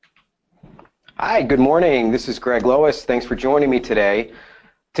Hi, good morning. This is Greg Lois. Thanks for joining me today.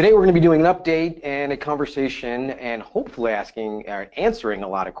 Today we're going to be doing an update and a conversation and hopefully answering a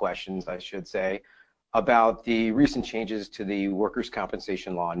lot of questions, I should say, about the recent changes to the workers'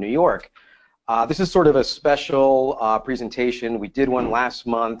 compensation law in New York. This is sort of a special presentation. We did one last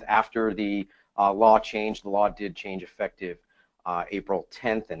month after the law changed. The law did change effective April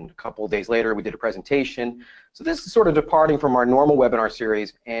 10th, and a couple of days later we did a presentation. So this is sort of departing from our normal webinar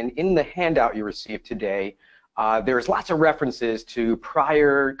series, and in the handout you received today, there's lots of references to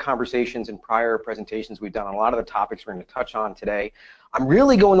prior conversations and prior presentations we've done on a lot of the topics we're going to touch on today. I'm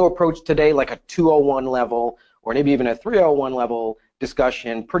really going to approach today like a 201 level or maybe even a 301 level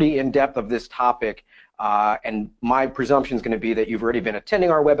discussion, pretty in-depth of this topic. And my presumption is going to be that you've already been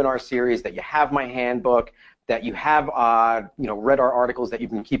attending our webinar series, that you have my handbook, that you have read our articles, that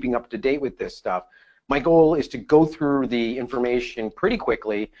you've been keeping up to date with this stuff. My goal is to go through the information pretty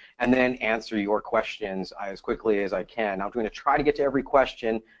quickly and then answer your questions as quickly as I can. I'm going to try to get to every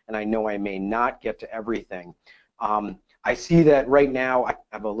question, and I know I may not get to everything. I see that right now I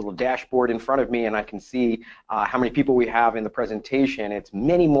have a little dashboard in front of me, and I can see how many people we have in the presentation. It's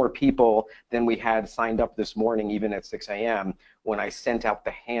many more people than we had signed up this morning, even at 6 a.m. when I sent out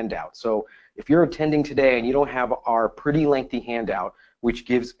the handout. So if you're attending today and you don't have our pretty lengthy handout, which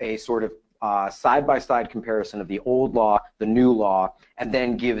gives a sort of side-by-side comparison of the old law, the new law, and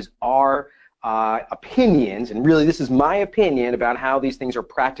then gives our opinions, and really this is my opinion about how these things are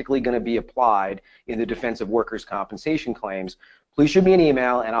practically going to be applied in the defense of workers' compensation claims, please shoot me an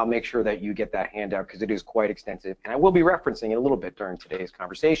email and I'll make sure that you get that handout because it is quite extensive, and I will be referencing it a little bit during today's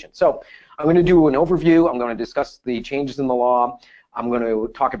conversation. So I'm going to do an overview. I'm going to discuss the changes in the law. I'm going to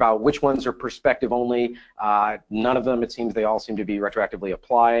talk about which ones are prospective only. None of them, it seems, they all seem to be retroactively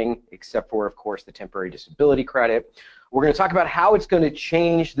applying, except for, of course, the temporary disability credit. We're going to talk about how it's going to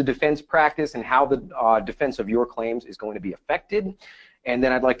change the defense practice and how the defense of your claims is going to be affected. And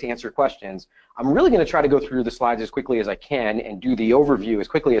then I'd like to answer questions. I'm really going to try to go through the slides as quickly as I can and do the overview as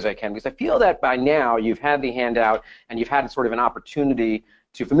quickly as I can, because I feel that by now you've had the handout and you've had sort of an opportunity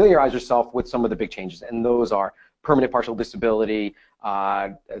to familiarize yourself with some of the big changes, and those are permanent partial disability,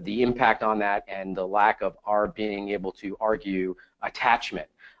 the impact on that, and the lack of our being able to argue attachment.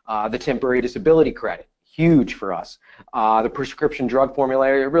 The temporary disability credit, huge for us. The prescription drug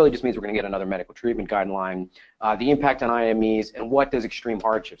formulary, it really just means we're going to get another medical treatment guideline. The impact on IMEs, and what does extreme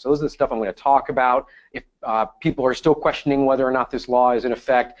hardship. So those are the stuff I'm going to talk about. If people are still questioning whether or not this law is in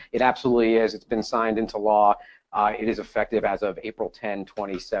effect, it absolutely is. It's been signed into law. It is effective as of April 10,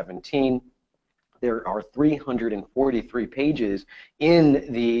 2017. There are 343 pages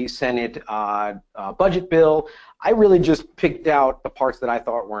in the Senate budget bill. I really just picked out the parts that I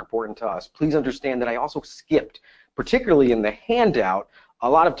thought were important to us. Please understand that I also skipped, particularly in the handout, a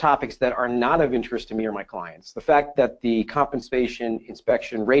lot of topics that are not of interest to me or my clients. The fact that the Compensation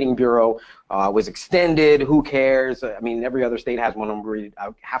Inspection Rating Bureau was extended, who cares? I mean, every other state has one. I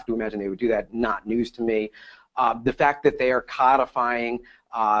have to imagine they would do that. Not news to me. The fact that they are codifying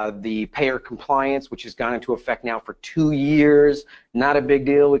the payer compliance, which has gone into effect now for 2 years, not a big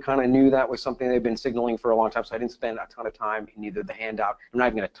deal. We kind of knew that was something they've been signaling for a long time, so I didn't spend a ton of time in either the handout. I'm not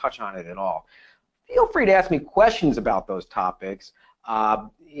even going to touch on it at all. Feel free to ask me questions about those topics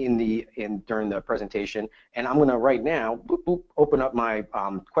during the presentation, and I'm going to right now open up my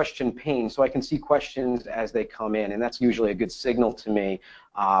question pane so I can see questions as they come in, and that's usually a good signal to me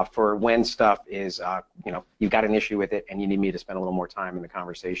for when stuff is, you've got an issue with it and you need me to spend a little more time in the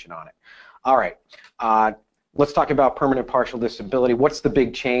conversation on it. All right. Let's talk about permanent partial disability. What's the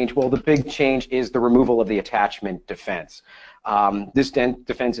big change? Well, the big change is the removal of the attachment defense. This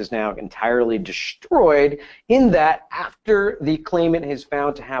defense is now entirely destroyed in that after the claimant is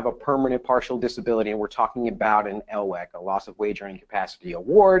found to have a permanent partial disability, and we're talking about an LWEC, a loss of wage earning capacity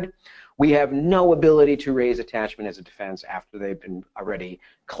award, we have no ability to raise attachment as a defense after they've been already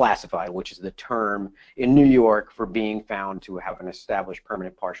classified, which is the term in New York for being found to have an established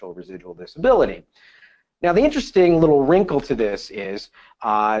permanent partial residual disability. Now, the interesting little wrinkle to this is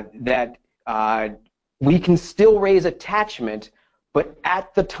that we can still raise attachment, but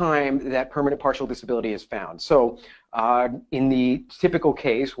at the time that permanent partial disability is found. So in the typical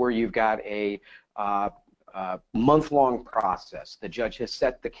case where you've got a month-long process, the judge has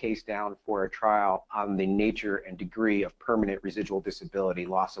set the case down for a trial on the nature and degree of permanent residual disability,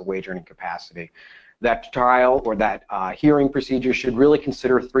 loss of wage earning capacity. That trial or that hearing procedure should really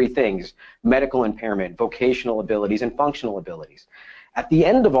consider three things: medical impairment, vocational abilities, and functional abilities. At the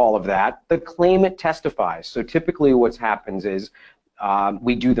end of all of that, the claimant testifies. So typically what happens is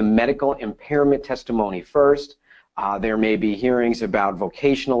we do the medical impairment testimony first. There may be hearings about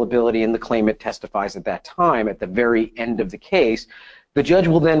vocational ability, and the claimant testifies at that time. At the very end of the case, the judge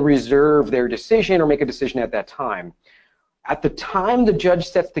will then reserve their decision or make a decision at that time. At the time the judge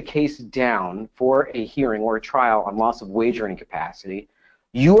sets the case down for a hearing or a trial on loss of wage earning capacity,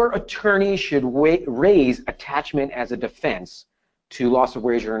 your attorney should raise attachment as a defense to loss of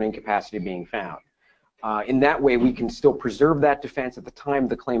wage earning capacity being found. In that way, we can still preserve that defense at the time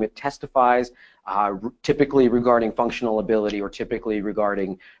the claimant testifies, typically regarding functional ability or typically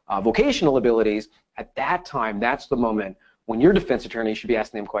regarding vocational abilities. At that time, that's the moment when your defense attorney should be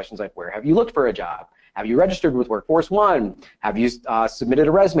asking them questions like, where have you looked for a job? Have you registered with Workforce One? Have you submitted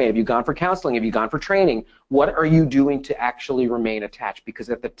a resume? Have you gone for counseling? Have you gone for training? What are you doing to actually remain attached? Because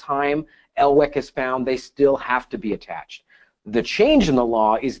at the time LWEC has found, they still have to be attached. The change in the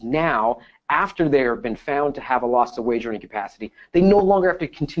law is now, after they have been found to have a loss of wage earning capacity, they no longer have to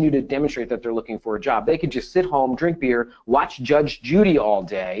continue to demonstrate that they're looking for a job. They could just sit home, drink beer, watch Judge Judy all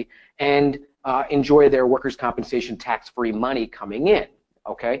day, and enjoy their workers' compensation tax-free money coming in,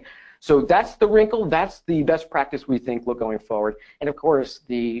 okay? So that's the wrinkle. That's the best practice we think going forward. And of course,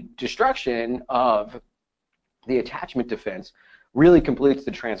 the destruction of the attachment defense really completes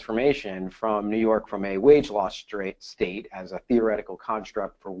the transformation from New York from a wage loss state as a theoretical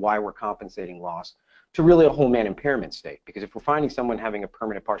construct for why we're compensating loss to really a whole man impairment state. Because if we're finding someone having a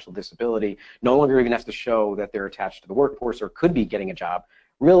permanent partial disability, no longer even has to show that they're attached to the workforce or could be getting a job,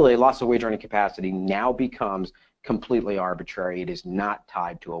 really loss of wage earning capacity now becomes completely arbitrary. It is not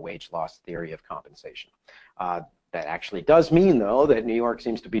tied to a wage loss theory of compensation. That actually does mean, though, that New York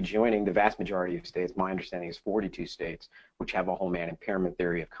seems to be joining the vast majority of states. My understanding is 42 states which have a whole man impairment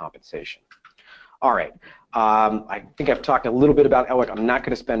theory of compensation. All right, I think I've talked a little bit about LWEC. I'm not going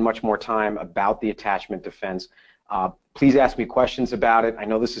to spend much more time about the attachment defense. Please ask me questions about it. I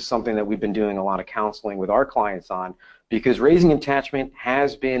know this is something that we've been doing a lot of counseling with our clients on, because raising attachment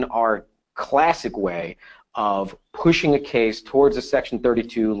has been our classic way of pushing a case towards a Section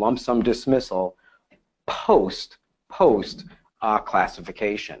 32 lump sum dismissal post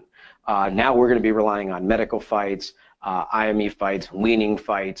classification. Now we're going to be relying on medical fights, IME fights, weaning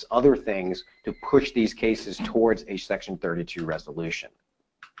fights, other things to push these cases towards a Section 32 resolution.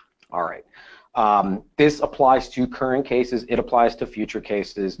 All right. This applies to current cases. It applies to future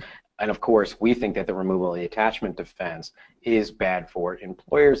cases. And of course, we think that the removal of the attachment defense is bad for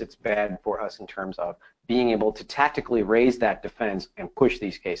employers. It's bad for us in terms of being able to tactically raise that defense and push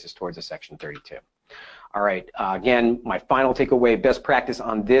these cases towards a Section 32. All right, again, my final takeaway, best practice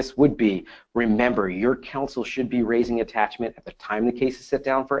on this would be, remember, your counsel should be raising attachment at the time the case is set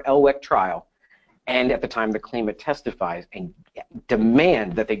down for LWEC trial and at the time the claimant testifies, and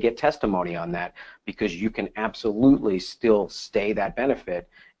demand that they get testimony on that, because you can absolutely still stay that benefit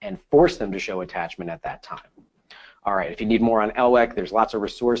and force them to show attachment at that time. All right, if you need more on LWEC, there's lots of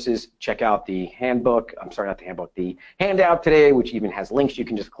resources. Check out the handbook, I'm sorry, not the handbook, the handout today, which even has links you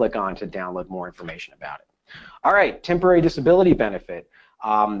can just click on to download more information about it. All right, temporary disability benefit.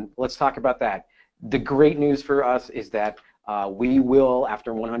 Let's talk about that. The great news for us is that we will,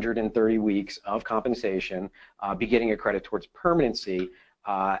 after 130 weeks of compensation, be getting a credit towards permanency.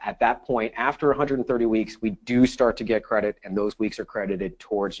 At that point, after 130 weeks, we do start to get credit, and those weeks are credited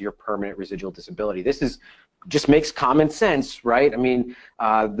towards your permanent residual disability. This is just makes common sense, right? I mean,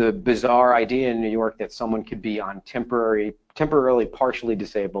 the bizarre idea in New York that someone could be on temporarily partially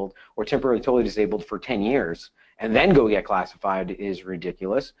disabled or temporarily totally disabled for 10 years and then go get classified is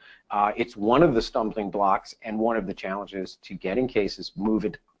ridiculous. It's one of the stumbling blocks and one of the challenges to getting cases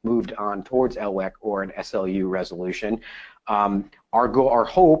moved on towards LWEC or an SLU resolution. Our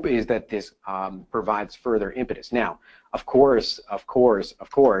hope is that this provides further impetus. Now, of course,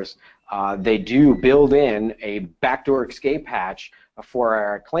 they do build in a backdoor escape hatch for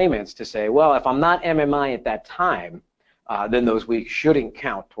our claimants to say, well, if I'm not MMI at that time, then those weeks shouldn't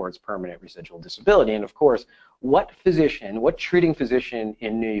count towards permanent residual disability. And of course, what treating physician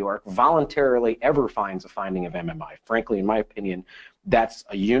in New York voluntarily ever finds a finding of MMI? Frankly, in my opinion, that's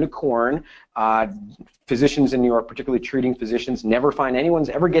a unicorn. Physicians in New York, particularly treating physicians, never find anyone's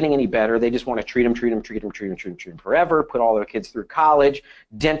ever getting any better. They just want to treat them forever, put all their kids through college,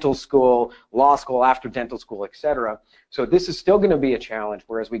 dental school, law school, after dental school, etc. So this is still going to be a challenge,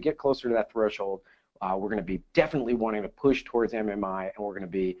 whereas we get closer to that threshold, we're going to be definitely wanting to push towards MMI, and we're going to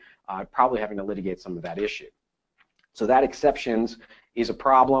be probably having to litigate some of that issue. So that exceptions is a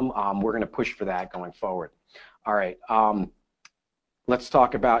problem. We're going to push for that going forward. All right. Let's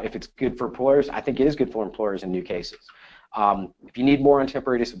talk about if it's good for employers. I think it is good for employers in new cases. If you need more on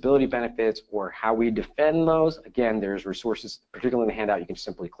temporary disability benefits or how we defend those, again, there's resources, particularly in the handout. You can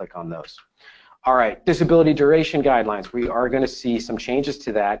simply click on those. All right, disability duration guidelines. We are going to see some changes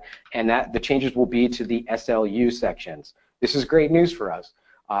to that, and that the changes will be to the SLU sections. This is great news for us.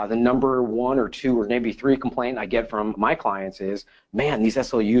 The number one or two or maybe three complaint I get from my clients is, man, these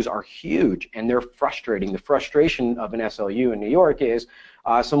SLUs are huge and they're frustrating. The frustration of an SLU in New York is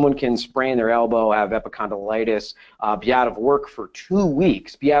someone can sprain their elbow, have epicondylitis, be out of work for 2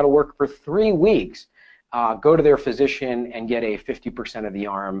 weeks, be out of work for 3 weeks, go to their physician and get a 50% of the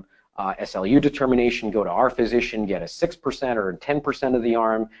arm SLU determination, go to our physician, get a 6% or 10% of the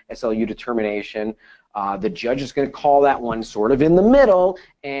arm SLU determination. The judge is going to call that one sort of in the middle,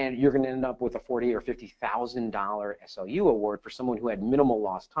 and you're going to end up with a $40,000 or $50,000 SLU award for someone who had minimal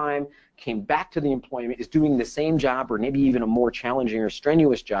lost time, came back to the employment, is doing the same job or maybe even a more challenging or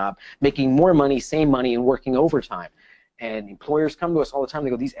strenuous job, making more money, same money, and working overtime. And employers come to us all the time.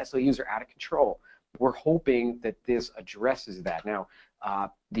 They go, these SLUs are out of control. We're hoping that this addresses that. Now,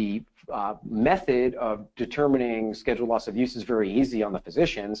 the method of determining scheduled loss of use is very easy on the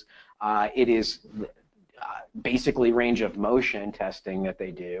physicians. It is basically range of motion testing that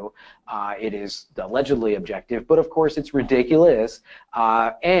they do. It is allegedly objective, but of course it's ridiculous,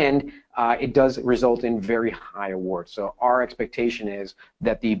 and it does result in very high awards. So our expectation is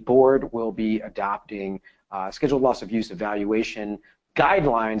that the board will be adopting scheduled loss of use evaluation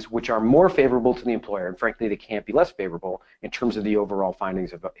guidelines which are more favorable to the employer, and frankly they can't be less favorable in terms of the overall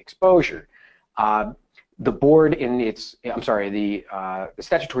findings of exposure. The board in its, the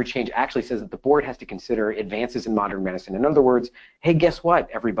statutory change actually says that the board has to consider advances in modern medicine. In other words, hey, guess what,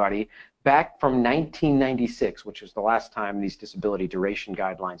 everybody? Back from 1996, which was the last time these disability duration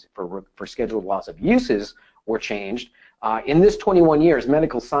guidelines for scheduled loss of uses were changed, in this 21 years,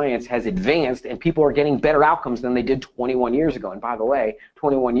 medical science has advanced and people are getting better outcomes than they did 21 years ago. And by the way,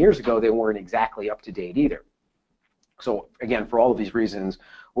 21 years ago, they weren't exactly up to date either. So again, for all of these reasons,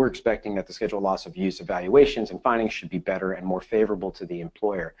 we're expecting that the scheduled loss of use evaluations and findings should be better and more favorable to the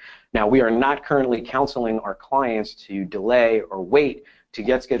employer. Now, we are not currently counseling our clients to delay or wait to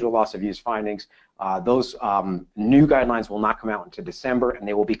get scheduled loss of use findings. Those new guidelines will not come out until December, and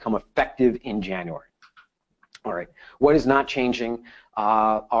they will become effective in January. All right, what is not changing?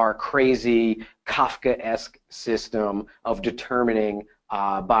 Our crazy Kafka-esque system of determining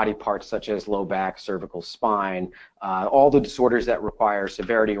body parts such as low back, cervical spine, all the disorders that require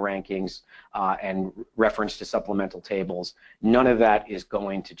severity rankings and reference to supplemental tables. None of that is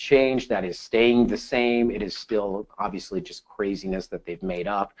going to change. That is staying the same. It is still obviously just craziness that they've made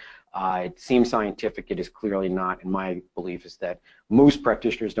up. It seems scientific. It is clearly not, and my belief is that most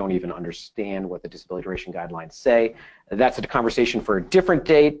practitioners don't even understand what the disability duration guidelines say. That's a conversation for a different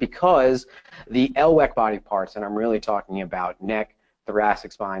date, because the LWEC body parts, and I'm really talking about neck,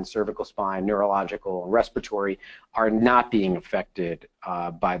 thoracic spine, cervical spine, neurological, and respiratory, are not being affected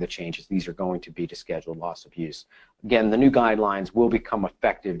by the changes. These are going to be to scheduled loss of use. Again, the new guidelines will become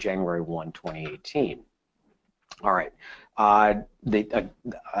effective January 1, 2018. All right. I've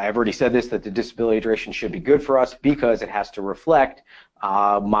already said this, that the disability duration should be good for us because it has to reflect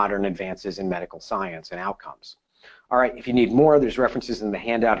modern advances in medical science and outcomes. All right, if you need more, there's references in the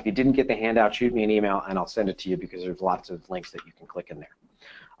handout. If you didn't get the handout, shoot me an email and I'll send it to you, because there's lots of links that you can click in there.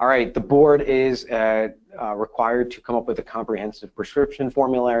 All right, the board is required to come up with a comprehensive prescription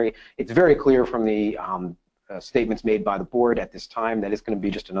formulary. It's very clear from the statements made by the board at this time that it's going to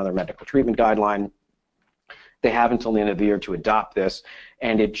be just another medical treatment guideline. They have until the end of the year to adopt this,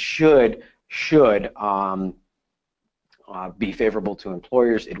 and it should be favorable to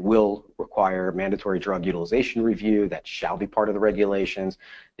employers. It will require mandatory drug utilization review. That shall be part of the regulations.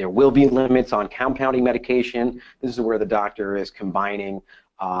 There will be limits on compounding medication. This is where the doctor is combining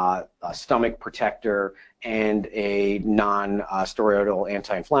a stomach protector and a non-steroidal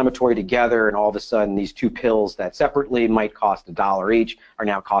anti-inflammatory together, and all of a sudden these two pills that separately might cost $1 each are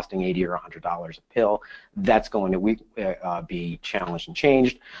now costing $80 or $100 a pill. That's going to be challenged and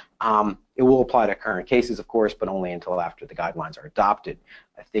changed. It will apply to current cases, of course, but only until after the guidelines are adopted.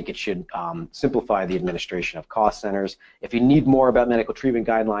 I think it should simplify the administration of cost centers. If you need more about medical treatment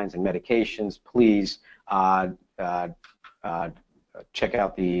guidelines and medications, please check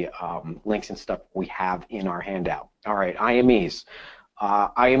out the links and stuff we have in our handout. All right, IMEs.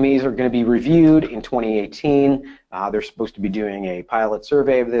 IMEs are going to be reviewed in 2018. They're supposed to be doing a pilot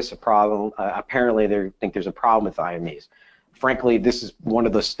survey of this. Apparently, they think there's a problem with IMEs. Frankly, this is one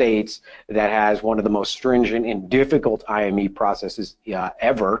of the states that has one of the most stringent and difficult IME processes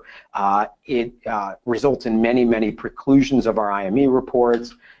ever. It results in many, many preclusions of our IME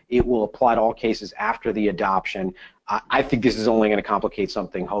reports. It will apply to all cases after the adoption. I think this is only going to complicate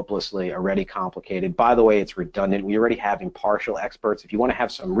something hopelessly already complicated. By the way, it's redundant. We already have impartial experts. If you want to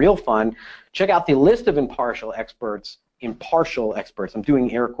have some real fun, check out the list of impartial experts. I'm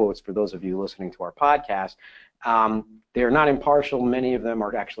doing air quotes for those of you listening to our podcast. They're not impartial. Many of them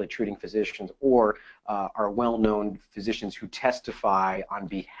are actually treating physicians or are well-known physicians who testify on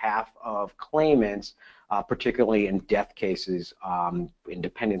behalf of claimants, particularly in death cases, in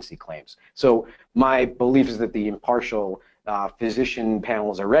dependency claims. So my belief is that the impartial physician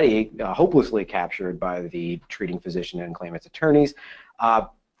panel is already hopelessly captured by the treating physician and claimant's attorneys.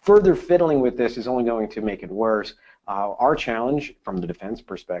 Further fiddling with this is only going to make it worse. Our challenge from the defense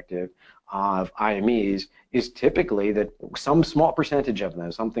perspective of IMEs is typically that some small percentage of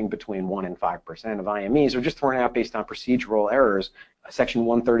them, something between 1% and 5% of IMEs, are just thrown out based on procedural errors, Section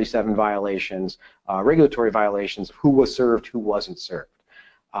 137 violations, regulatory violations of who was served, who wasn't served.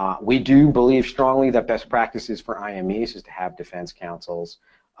 We do believe strongly that best practices for IMEs is to have defense counsels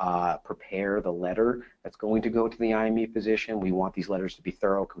prepare the letter that's going to go to the IME physician. We want these letters to be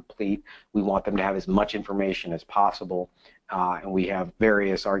thorough, complete. We want them to have as much information as possible. And we have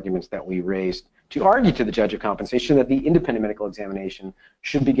various arguments that we raised to argue to the judge of compensation that the independent medical examination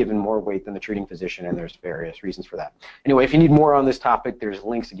should be given more weight than the treating physician, and there's various reasons for that. Anyway, if you need more on this topic, there's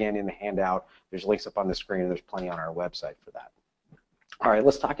links again in the handout. There's links up on the screen, and there's plenty on our website for that. All right,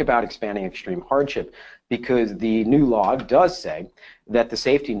 let's talk about expanding extreme hardship, because the new law does say that the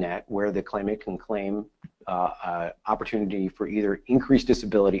safety net, where the claimant can claim opportunity for either increased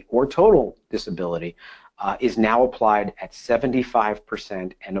disability or total disability, is now applied at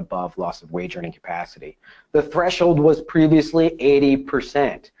 75% and above loss of wage earning capacity. The threshold was previously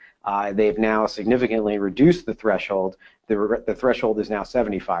 80%. They've now significantly reduced the threshold. The threshold is now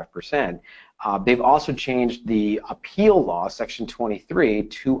 75%. They've also changed the appeal law, Section 23,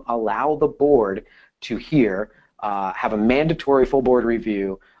 to allow the board to have a mandatory full board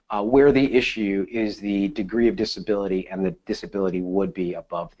review where the issue is the degree of disability and the disability would be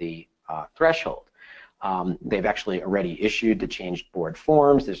above the threshold. They've actually already issued the changed board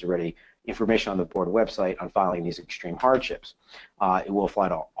forms. There's already information on the board website on filing these extreme hardships. It will apply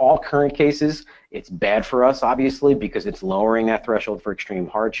to all current cases. It's bad for us, obviously, because it's lowering that threshold for extreme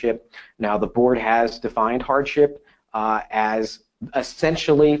hardship. Now, the board has defined hardship as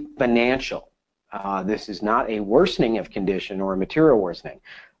essentially financial. This is not a worsening of condition or a material worsening.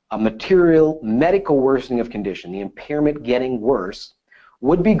 A material medical worsening of condition, the impairment getting worse,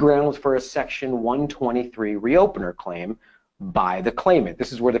 would be grounds for a Section 123 reopener claim by the claimant.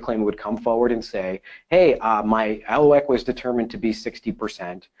 This is where the claimant would come forward and say, hey, my LOEC was determined to be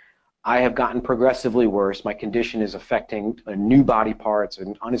 60%. I have gotten progressively worse. My condition is affecting new body parts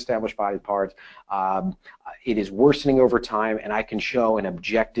and unestablished body parts. It is worsening over time, and I can show an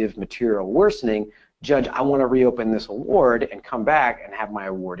objective material worsening. Judge, I want to reopen this award and come back and have my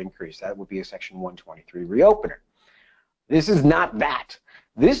award increase. That would be a Section 123 reopener. This is not that.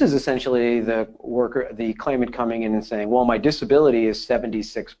 This is essentially the claimant coming in and saying, well, my disability is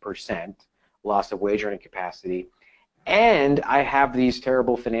 76% loss of wage earning capacity, and I have these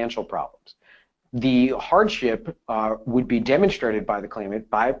terrible financial problems. The hardship would be demonstrated by the claimant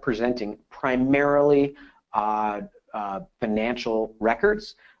by presenting primarily financial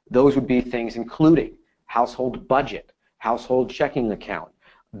records. Those would be things including household budget, household checking account,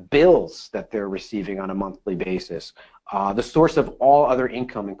 bills that they're receiving on a monthly basis, the source of all other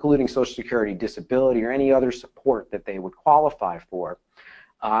income, including Social Security, disability, or any other support that they would qualify for.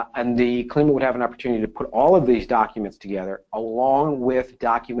 And the claimant would have an opportunity to put all of these documents together along with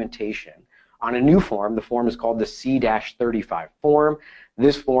documentation on a new form. The form is called the C-35 form.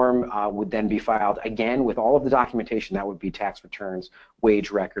 This form would then be filed again with all of the documentation. That would be tax returns,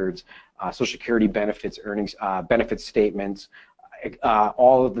 wage records, Social Security benefits, earnings, benefit statements,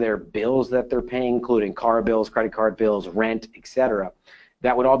 all of their bills that they're paying, including car bills, credit card bills, rent, etc.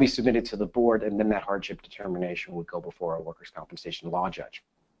 That would all be submitted to the board, and then that hardship determination would go before a workers' compensation law judge.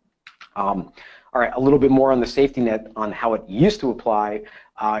 All right, a little bit more on the safety net on how it used to apply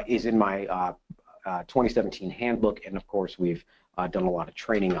is in my 2017 handbook, and of course we've done a lot of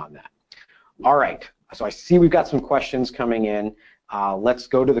training on that. All right, so I see we've got some questions coming in. Let's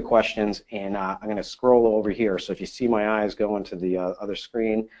go to the questions, and I'm going to scroll over here. So if you see my eyes going to the other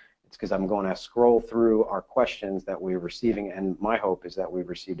screen, it's because I'm going to scroll through our questions that we're receiving, and my hope is that we've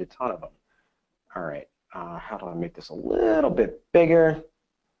received a ton of them. All right, how do I make this a little bit bigger?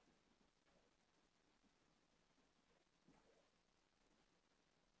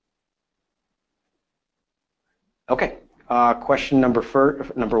 Okay, question number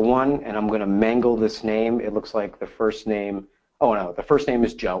one, and I'm going to mangle this name. It looks like the first name, oh no, the first name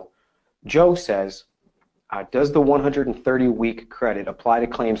is Joe. Joe says, does the 130-week credit apply to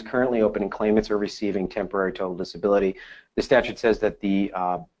claims currently open and claimants are receiving temporary total disability? The statute says that the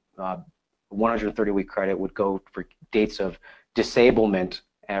 130-week credit would go for dates of disablement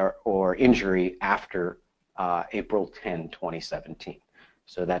or injury after April 10, 2017.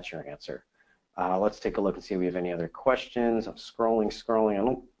 So that's your answer. Let's take a look and see if we have any other questions. I'm scrolling.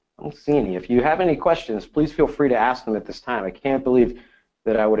 I don't see any. If you have any questions, please feel free to ask them at this time. I can't believe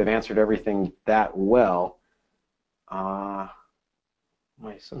that I would have answered everything that well. Am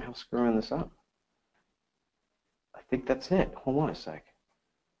I somehow screwing this up? I think that's it. Hold on a sec.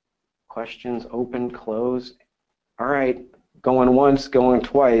 Questions open, close. All right, going once, going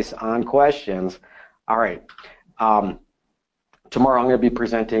twice on questions. All right. Tomorrow I'm going to be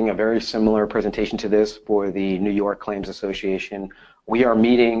presenting a very similar presentation to this for the New York Claims Association. We are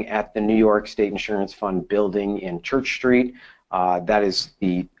meeting at the New York State Insurance Fund building in Church Street. That is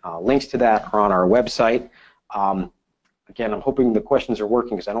the links to that are on our website. Again, I'm hoping the questions are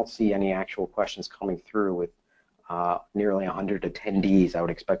working because I don't see any actual questions coming through with nearly 100 attendees. I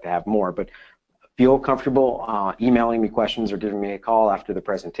would expect to have more, but feel comfortable emailing me questions or giving me a call after the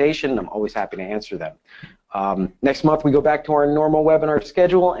presentation. I'm always happy to answer them. Next month, we go back to our normal webinar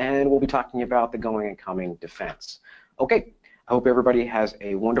schedule, and we'll be talking about the going and coming defense. Okay, I hope everybody has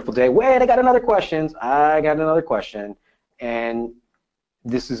a wonderful day. Wait, I got another question. And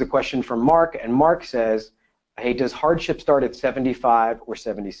this is a question from Mark, and Mark says, hey, does hardship start at 75 or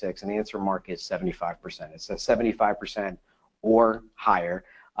 76? And the answer, Mark, is 75%. It says 75% or higher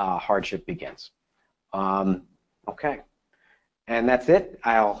hardship begins. Okay, and that's it.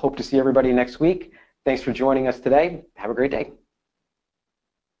 I'll hope to see everybody next week. Thanks for joining us today. Have a great day.